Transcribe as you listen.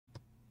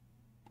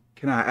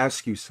Can I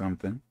ask you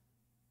something?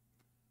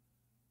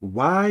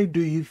 Why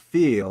do you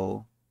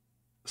feel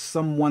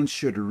someone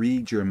should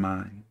read your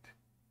mind?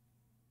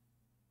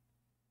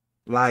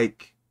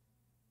 Like,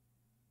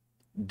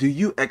 do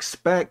you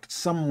expect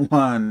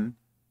someone,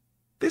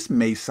 this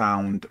may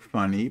sound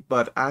funny,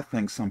 but I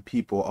think some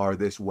people are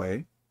this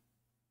way.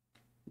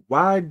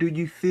 Why do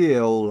you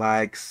feel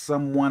like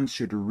someone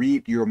should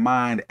read your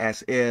mind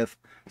as if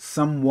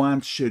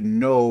someone should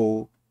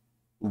know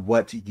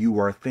what you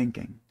are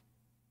thinking?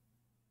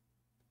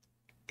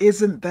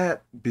 Isn't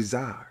that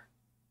bizarre?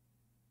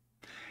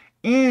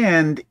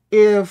 And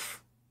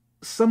if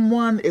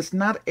someone is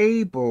not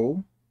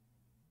able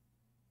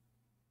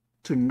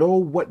to know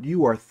what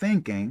you are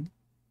thinking,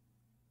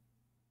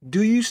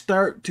 do you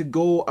start to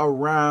go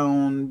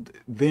around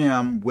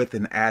them with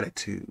an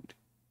attitude,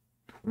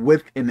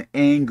 with an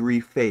angry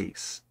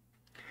face,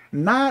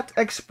 not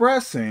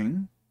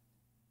expressing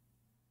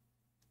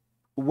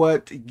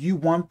what you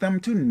want them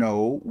to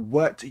know,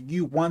 what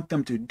you want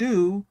them to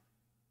do,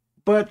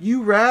 but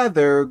you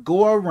rather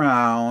go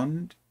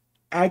around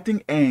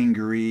acting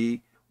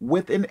angry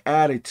with an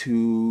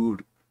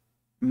attitude,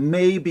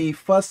 maybe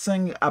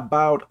fussing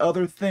about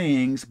other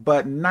things,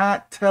 but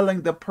not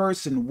telling the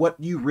person what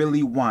you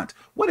really want?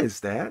 What is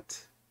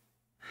that?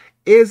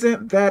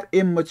 Isn't that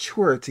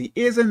immaturity?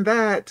 Isn't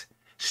that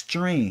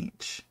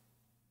strange?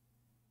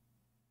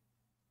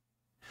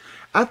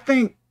 I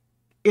think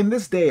in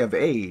this day of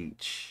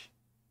age,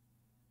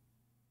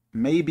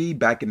 maybe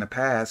back in the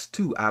past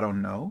too, I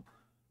don't know,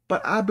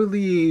 but I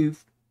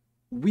believe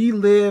we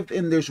live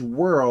in this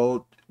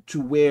world to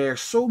where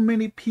so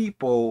many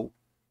people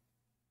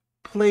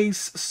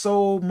place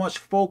so much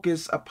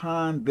focus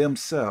upon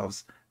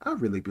themselves. I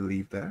really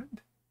believe that.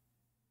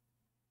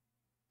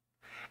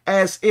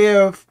 As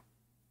if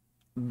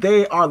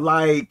they are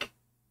like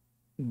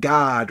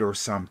God or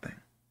something.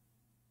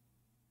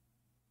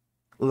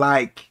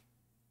 Like,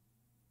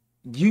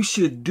 you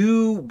should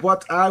do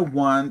what I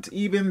want,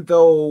 even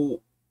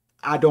though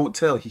I don't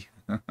tell you.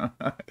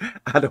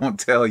 I don't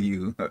tell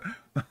you.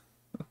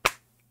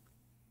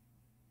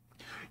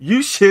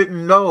 You should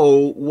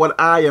know what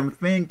I am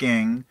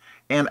thinking,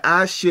 and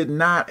I should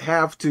not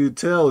have to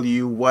tell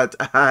you what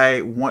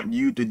I want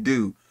you to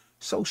do.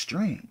 So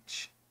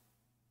strange.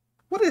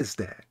 What is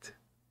that?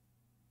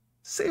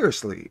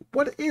 Seriously,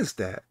 what is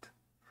that?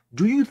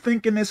 Do you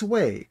think in this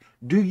way?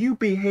 Do you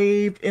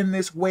behave in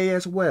this way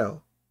as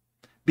well?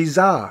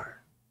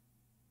 Bizarre.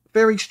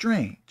 Very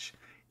strange.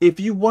 If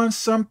you want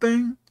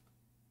something,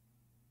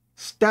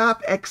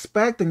 stop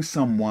expecting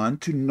someone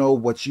to know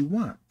what you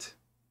want.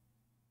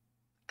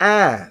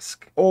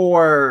 Ask,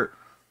 or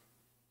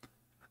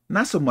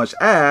not so much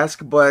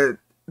ask, but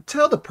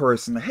tell the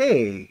person,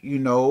 hey,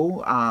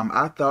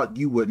 I thought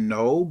you would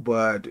know,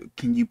 but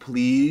can you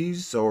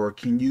please, or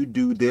can you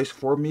do this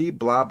for me,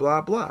 blah,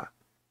 blah, blah.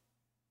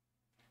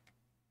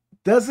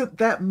 Doesn't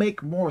that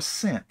make more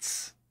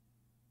sense?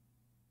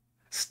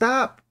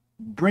 Stop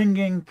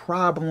bringing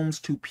problems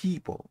to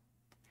people.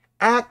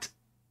 Act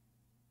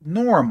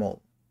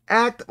normal.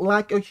 Act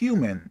like a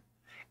human.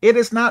 It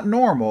is not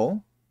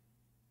normal,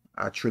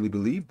 I truly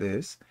believe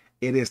this,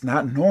 it is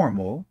not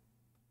normal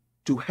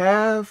to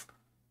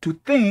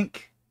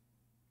think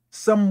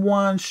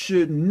someone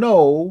should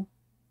know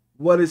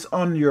what is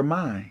on your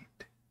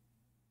mind.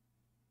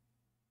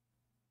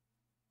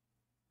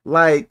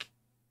 Like,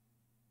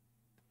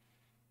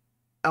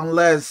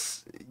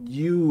 unless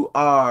you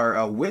are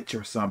a witch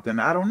or something,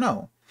 I don't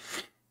know.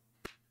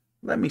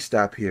 Let me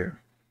stop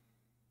here.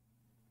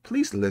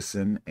 Please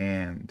listen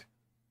and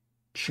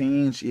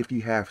change if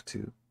you have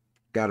to.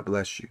 God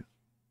bless you.